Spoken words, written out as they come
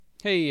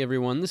Hey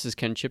everyone, this is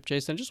Ken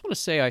Chipchase, and I just want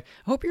to say I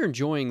hope you're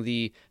enjoying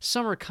the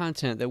summer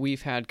content that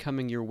we've had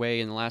coming your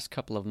way in the last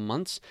couple of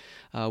months.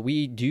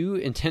 We do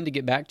intend to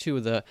get back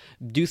to the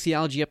Do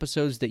Theology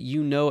episodes that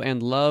you know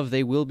and love.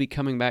 They will be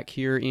coming back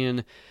here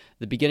in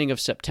the beginning of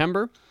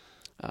September.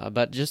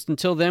 But just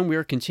until then, we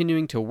are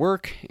continuing to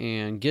work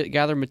and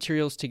gather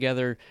materials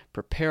together,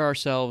 prepare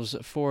ourselves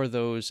for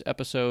those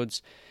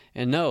episodes,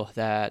 and know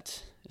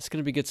that it's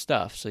going to be good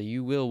stuff. So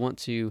you will want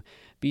to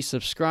be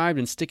subscribed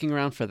and sticking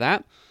around for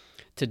that.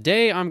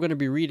 Today, I'm going to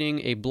be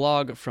reading a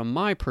blog from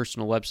my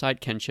personal website,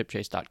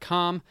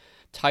 kenchipchase.com,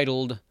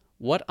 titled,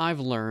 What I've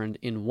Learned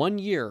in 1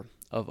 Year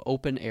of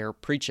Open Air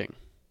Preaching.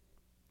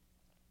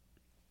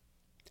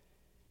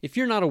 If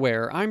you're not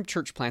aware, I'm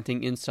church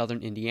planting in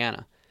southern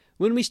Indiana.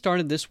 When we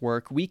started this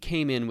work, we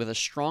came in with a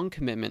strong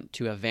commitment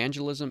to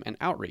evangelism and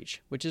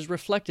outreach, which is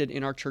reflected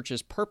in our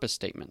church's purpose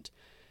statement.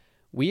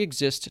 We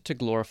exist to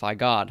glorify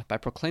God by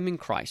proclaiming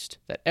Christ,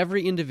 that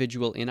every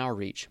individual in our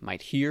reach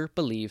might hear,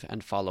 believe,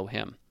 and follow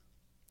Him.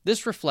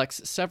 This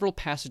reflects several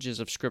passages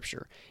of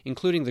Scripture,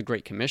 including the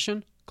Great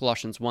Commission,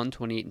 Colossians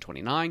 1:28 and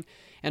 29,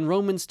 and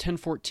Romans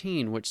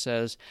 10:14, which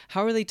says,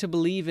 "How are they to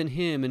believe in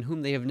Him in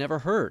whom they have never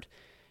heard?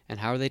 And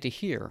how are they to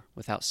hear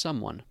without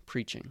someone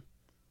preaching?"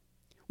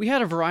 We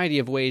had a variety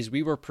of ways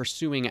we were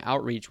pursuing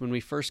outreach when we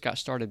first got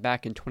started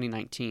back in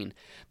 2019,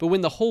 but when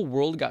the whole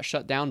world got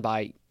shut down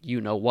by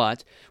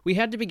you-know-what, we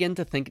had to begin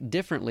to think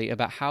differently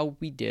about how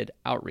we did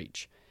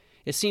outreach.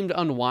 It seemed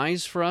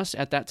unwise for us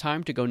at that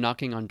time to go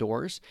knocking on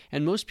doors,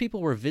 and most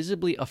people were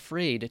visibly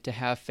afraid to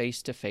have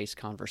face-to-face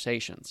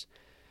conversations.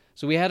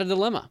 So we had a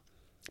dilemma.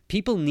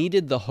 People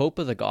needed the hope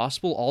of the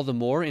gospel all the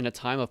more in a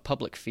time of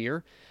public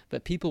fear,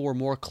 but people were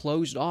more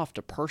closed off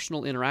to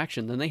personal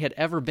interaction than they had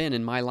ever been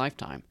in my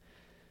lifetime.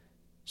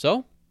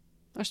 So,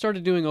 I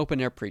started doing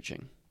open-air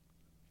preaching.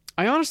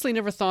 I honestly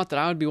never thought that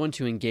I would be one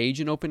to engage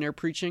in open-air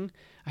preaching.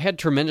 I had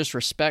tremendous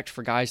respect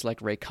for guys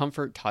like Ray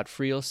Comfort, Todd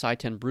Friel, Cy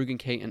Ten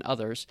Bruggencate, and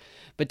others,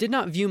 but did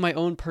not view my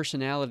own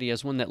personality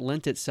as one that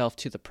lent itself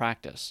to the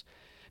practice.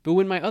 But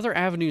when my other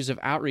avenues of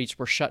outreach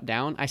were shut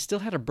down, I still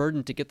had a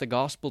burden to get the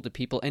gospel to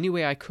people any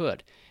way I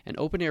could, and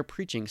open-air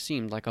preaching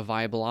seemed like a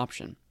viable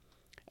option.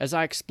 As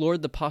I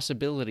explored the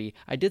possibility,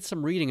 I did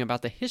some reading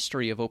about the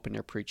history of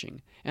open-air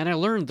preaching, and I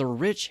learned the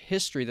rich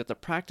history that the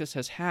practice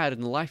has had in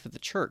the life of the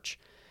church.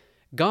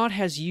 God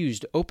has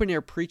used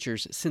open-air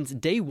preachers since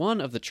day one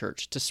of the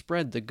church to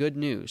spread the good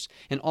news,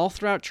 and all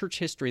throughout church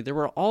history there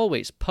were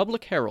always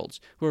public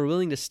heralds who were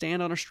willing to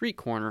stand on a street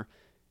corner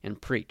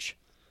and preach.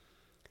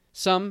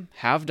 Some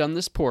have done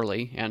this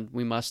poorly, and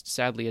we must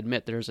sadly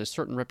admit there is a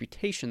certain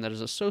reputation that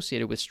is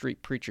associated with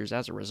street preachers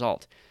as a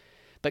result.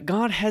 But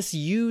God has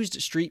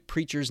used street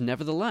preachers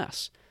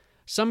nevertheless.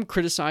 Some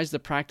criticize the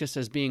practice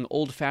as being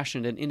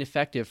old-fashioned and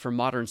ineffective for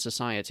modern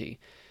society.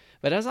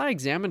 But as I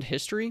examined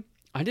history,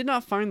 I did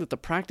not find that the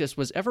practice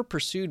was ever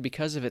pursued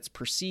because of its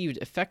perceived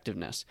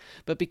effectiveness,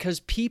 but because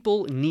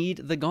people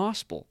need the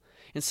gospel.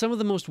 And some of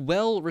the most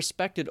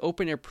well-respected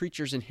open-air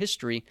preachers in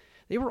history,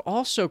 they were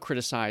also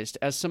criticized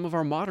as some of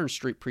our modern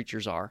street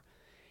preachers are.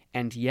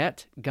 And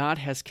yet, God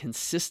has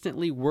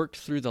consistently worked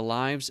through the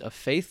lives of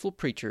faithful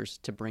preachers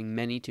to bring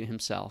many to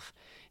Himself.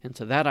 And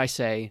to that I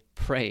say,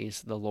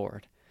 praise the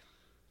Lord.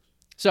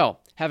 So,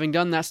 having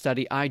done that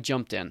study, I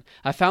jumped in.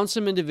 I found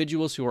some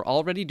individuals who were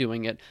already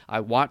doing it. I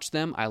watched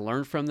them, I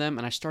learned from them,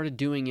 and I started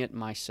doing it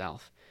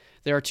myself.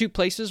 There are two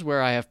places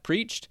where I have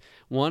preached.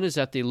 One is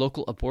at the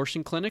local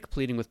abortion clinic,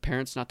 pleading with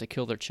parents not to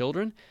kill their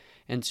children.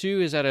 And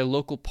two is at a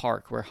local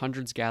park where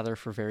hundreds gather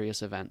for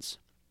various events.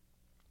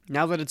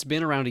 Now that it's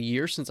been around a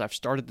year since I've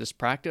started this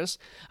practice,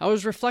 I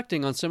was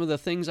reflecting on some of the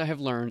things I have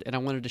learned, and I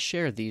wanted to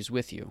share these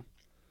with you.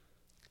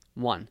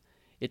 1.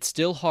 It's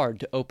still hard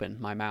to open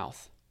my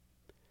mouth.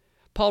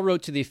 Paul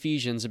wrote to the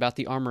Ephesians about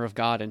the armor of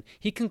God, and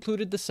he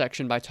concluded the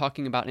section by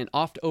talking about an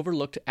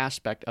oft-overlooked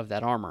aspect of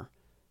that armor,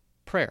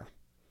 prayer.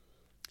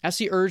 As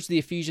he urged the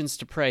Ephesians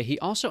to pray, he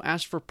also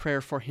asked for prayer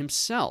for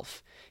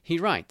himself. He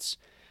writes,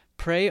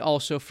 "Pray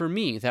also for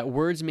me, that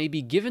words may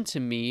be given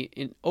to me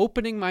in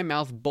opening my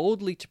mouth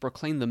boldly to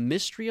proclaim the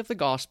mystery of the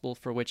gospel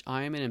for which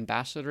I am an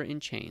ambassador in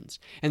chains,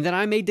 and that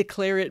I may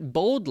declare it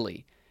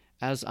boldly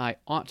as I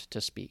ought to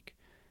speak."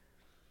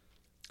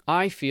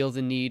 I feel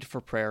the need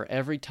for prayer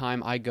every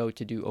time I go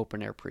to do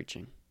open-air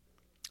preaching.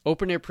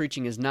 Open-air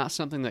preaching is not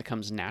something that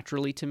comes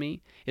naturally to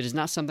me. It is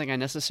not something I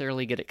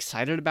necessarily get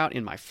excited about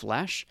in my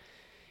flesh.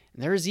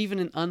 There is even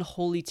an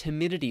unholy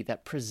timidity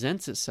that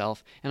presents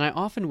itself, and I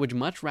often would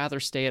much rather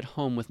stay at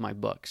home with my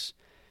books.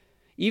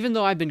 Even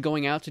though I've been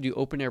going out to do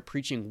open-air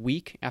preaching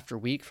week after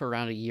week for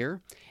around a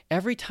year,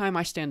 every time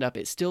I stand up,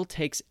 it still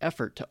takes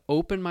effort to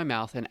open my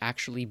mouth and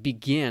actually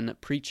begin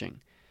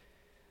preaching.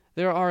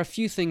 There are a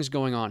few things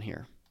going on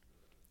here.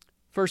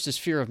 First is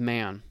fear of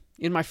man.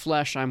 In my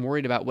flesh, I'm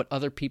worried about what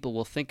other people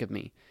will think of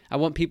me. I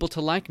want people to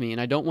like me, and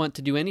I don't want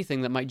to do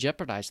anything that might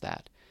jeopardize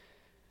that.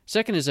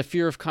 Second is a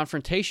fear of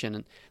confrontation,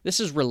 and this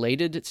is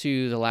related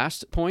to the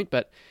last point,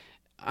 but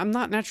I'm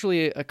not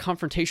naturally a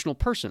confrontational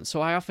person, so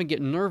I often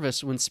get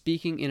nervous when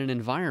speaking in an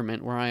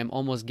environment where I am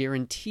almost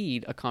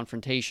guaranteed a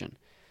confrontation.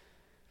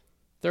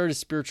 Third is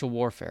spiritual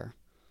warfare.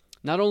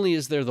 Not only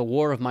is there the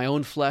war of my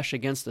own flesh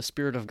against the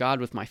Spirit of God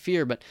with my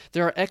fear, but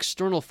there are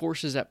external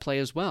forces at play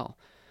as well.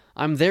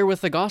 I'm there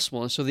with the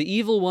gospel, and so the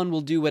evil one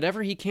will do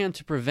whatever he can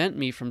to prevent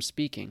me from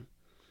speaking.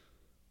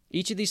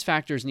 Each of these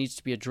factors needs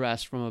to be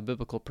addressed from a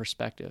biblical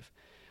perspective.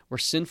 Where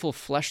sinful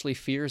fleshly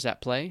fear is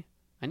at play,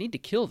 I need to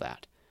kill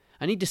that.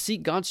 I need to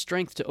seek God's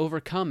strength to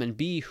overcome and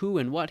be who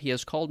and what he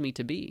has called me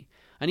to be.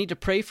 I need to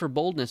pray for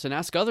boldness and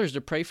ask others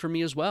to pray for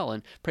me as well,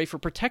 and pray for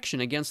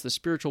protection against the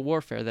spiritual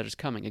warfare that is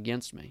coming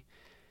against me.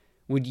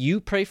 Would you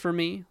pray for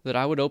me that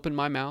I would open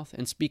my mouth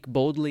and speak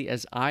boldly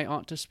as I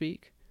ought to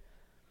speak?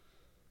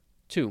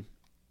 2.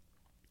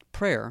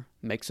 Prayer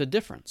makes a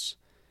difference.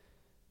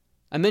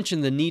 I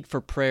mentioned the need for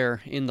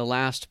prayer in the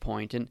last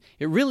point, and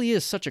it really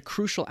is such a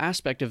crucial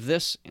aspect of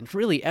this and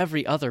really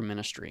every other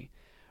ministry.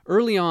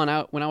 Early on,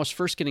 when I was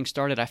first getting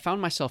started, I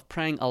found myself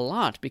praying a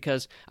lot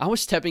because I was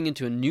stepping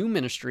into a new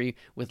ministry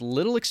with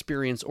little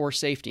experience or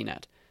safety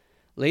net.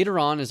 Later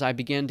on, as I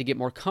began to get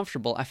more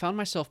comfortable, I found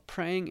myself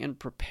praying and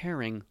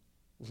preparing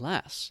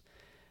less.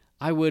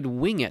 I would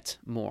wing it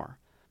more.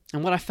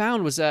 And what I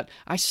found was that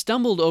I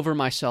stumbled over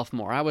myself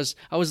more. I was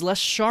less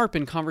sharp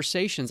in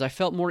conversations. I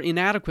felt more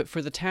inadequate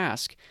for the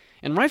task.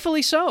 And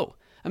rightfully so.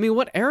 I mean,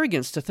 what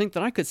arrogance to think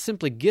that I could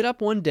simply get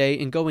up one day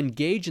and go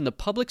engage in the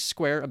public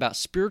square about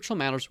spiritual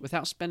matters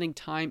without spending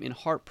time in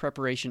heart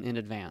preparation in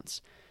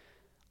advance.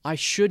 I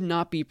should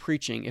not be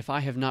preaching if I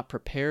have not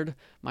prepared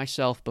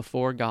myself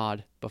before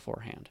God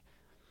beforehand.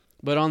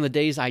 But on the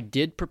days I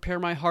did prepare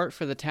my heart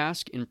for the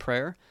task in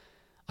prayer,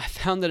 I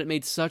found that it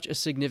made such a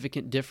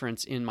significant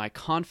difference in my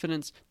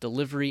confidence,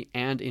 delivery,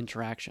 and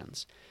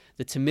interactions.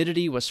 The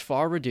timidity was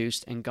far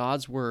reduced, and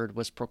God's word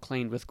was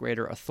proclaimed with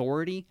greater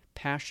authority,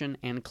 passion,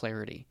 and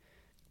clarity.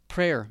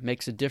 Prayer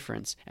makes a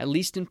difference, at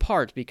least in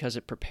part because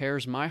it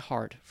prepares my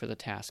heart for the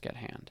task at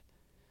hand.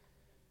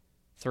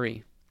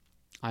 3.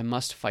 I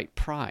must fight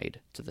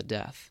pride to the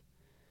death.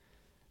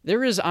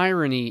 There is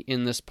irony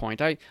in this point.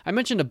 I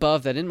mentioned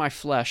above that in my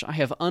flesh I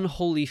have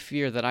unholy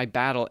fear that I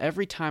battle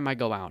every time I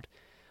go out.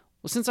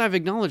 Well, since I've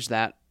acknowledged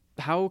that,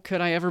 how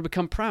could I ever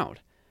become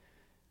proud?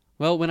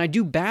 Well, when I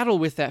do battle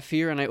with that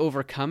fear and I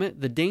overcome it,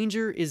 the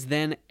danger is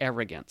then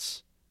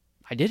arrogance.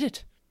 I did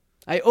it.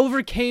 I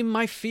overcame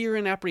my fear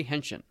and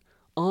apprehension.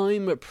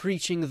 I'm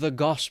preaching the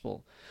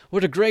gospel.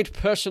 What a great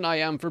person I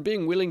am for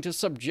being willing to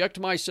subject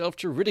myself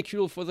to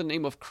ridicule for the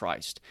name of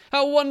Christ.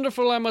 How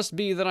wonderful I must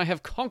be that I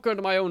have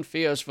conquered my own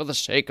fears for the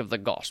sake of the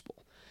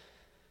gospel.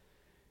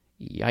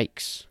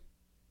 Yikes.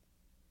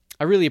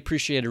 I really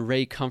appreciated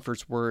Ray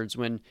Comfort's words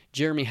when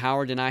Jeremy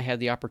Howard and I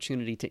had the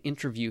opportunity to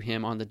interview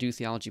him on the Do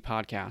Theology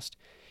podcast.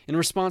 In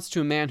response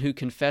to a man who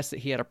confessed that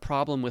he had a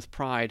problem with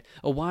pride,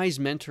 a wise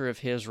mentor of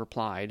his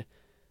replied,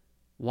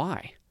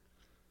 "Why?"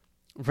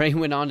 Ray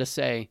went on to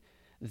say,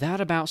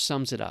 "That about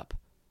sums it up.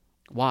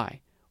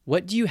 Why?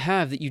 What do you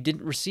have that you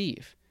didn't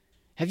receive?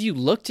 Have you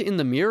looked in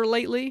the mirror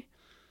lately?"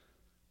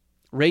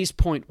 Ray's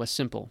point was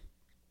simple.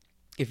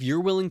 If you're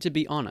willing to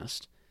be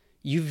honest,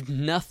 you've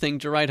nothing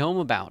to write home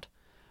about.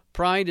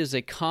 Pride is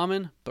a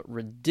common but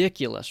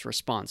ridiculous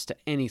response to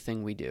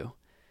anything we do.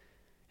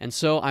 And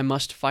so I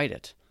must fight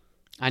it.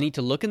 I need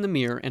to look in the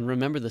mirror and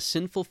remember the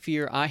sinful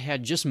fear I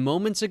had just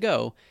moments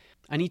ago.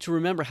 I need to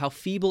remember how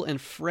feeble and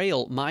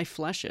frail my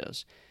flesh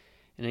is.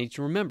 And I need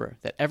to remember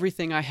that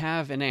everything I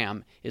have and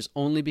am is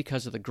only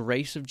because of the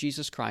grace of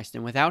Jesus Christ,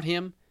 and without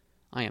him,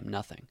 I am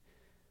nothing.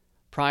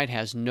 Pride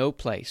has no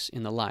place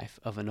in the life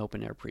of an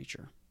open-air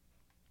preacher.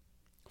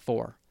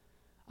 4.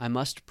 I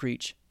must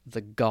preach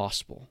the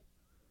gospel.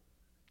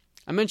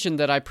 I mentioned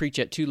that I preach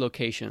at 2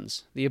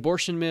 locations, the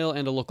abortion mill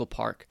and a local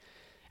park.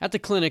 At the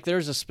clinic, there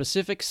is a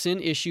specific sin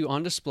issue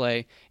on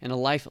display and a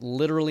life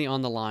literally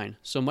on the line,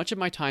 so much of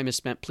my time is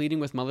spent pleading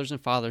with mothers and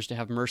fathers to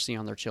have mercy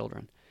on their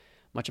children.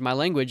 Much of my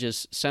language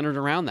is centered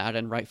around that,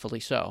 and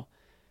rightfully so.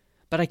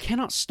 But I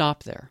cannot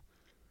stop there.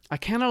 I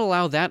cannot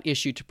allow that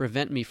issue to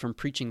prevent me from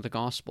preaching the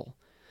gospel.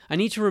 I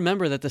need to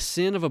remember that the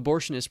sin of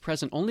abortion is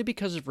present only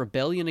because of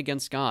rebellion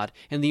against God,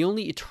 and the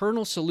only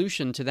eternal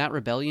solution to that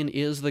rebellion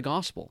is the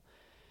gospel.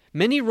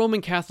 Many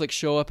Roman Catholics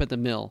show up at the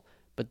mill,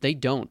 but they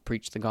don't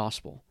preach the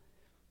gospel.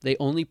 They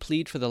only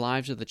plead for the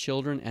lives of the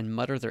children and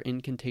mutter their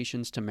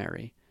incantations to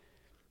Mary.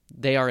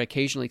 They are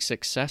occasionally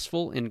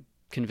successful in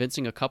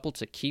convincing a couple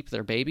to keep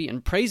their baby,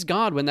 and praise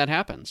God when that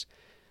happens.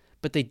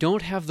 But they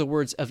don't have the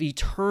words of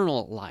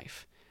eternal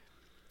life.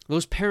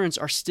 Those parents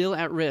are still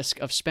at risk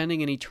of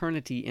spending an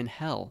eternity in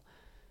hell.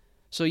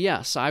 So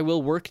yes, I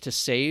will work to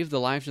save the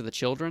lives of the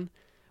children,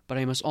 but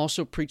I must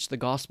also preach the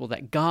gospel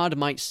that God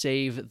might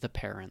save the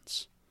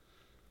parents.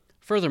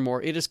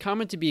 Furthermore, it is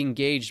common to be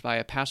engaged by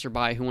a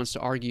passerby who wants to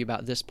argue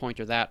about this point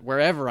or that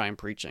wherever I am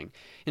preaching,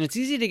 and it's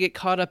easy to get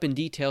caught up in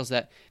details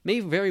that may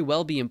very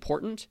well be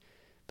important,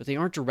 but they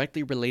aren't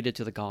directly related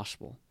to the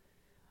gospel.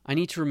 I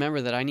need to remember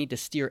that I need to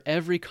steer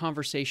every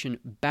conversation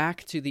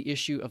back to the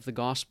issue of the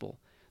gospel.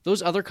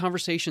 Those other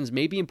conversations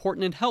may be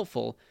important and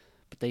helpful,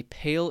 but they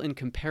pale in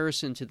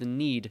comparison to the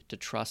need to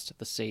trust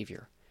the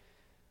Savior.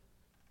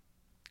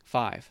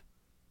 5.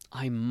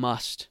 I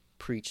must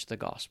preach the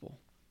gospel.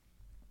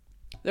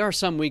 There are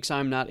some weeks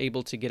I'm not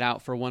able to get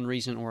out for one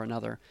reason or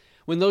another.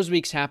 When those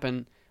weeks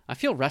happen, I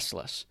feel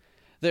restless.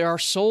 There are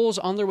souls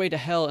on their way to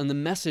hell, and the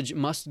message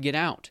must get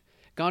out.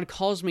 God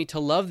calls me to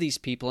love these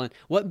people, and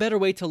what better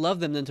way to love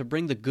them than to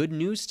bring the good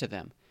news to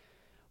them?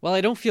 While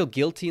I don't feel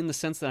guilty in the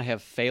sense that I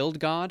have failed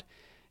God,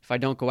 if I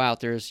don't go out,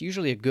 there is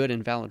usually a good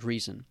and valid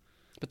reason.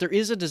 But there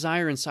is a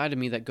desire inside of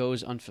me that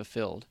goes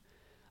unfulfilled.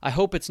 I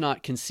hope it's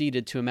not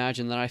conceited to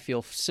imagine that I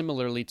feel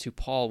similarly to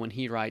Paul when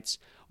he writes,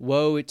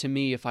 "Woe to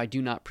me if I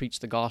do not preach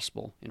the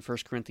gospel," in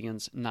 1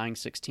 Corinthians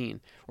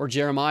 9:16, or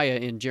Jeremiah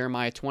in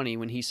Jeremiah 20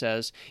 when he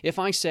says, "If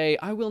I say,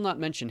 I will not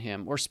mention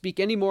him, or speak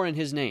any more in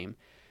his name,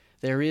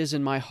 there is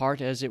in my heart,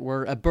 as it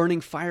were, a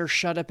burning fire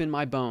shut up in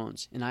my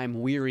bones, and I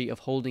am weary of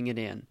holding it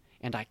in,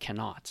 and I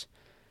cannot."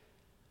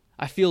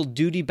 I feel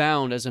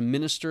duty-bound as a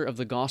minister of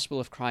the gospel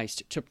of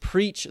Christ to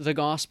preach the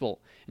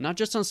gospel, not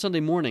just on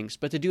Sunday mornings,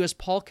 but to do as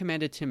Paul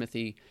commanded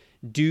Timothy,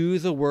 do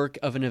the work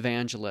of an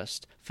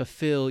evangelist,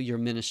 fulfill your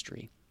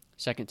ministry,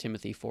 2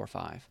 Timothy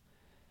 4:5.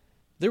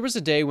 There was a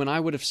day when I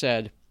would have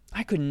said,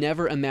 I could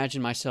never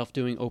imagine myself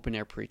doing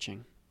open-air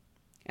preaching.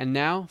 And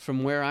now,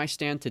 from where I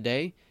stand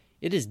today,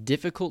 it is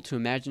difficult to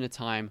imagine a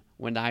time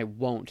when I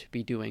won't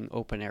be doing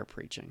open-air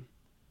preaching.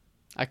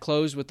 I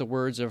close with the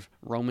words of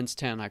Romans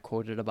 10 I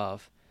quoted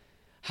above.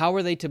 How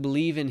are they to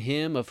believe in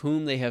him of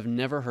whom they have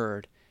never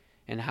heard?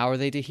 And how are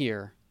they to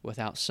hear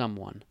without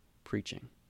someone preaching?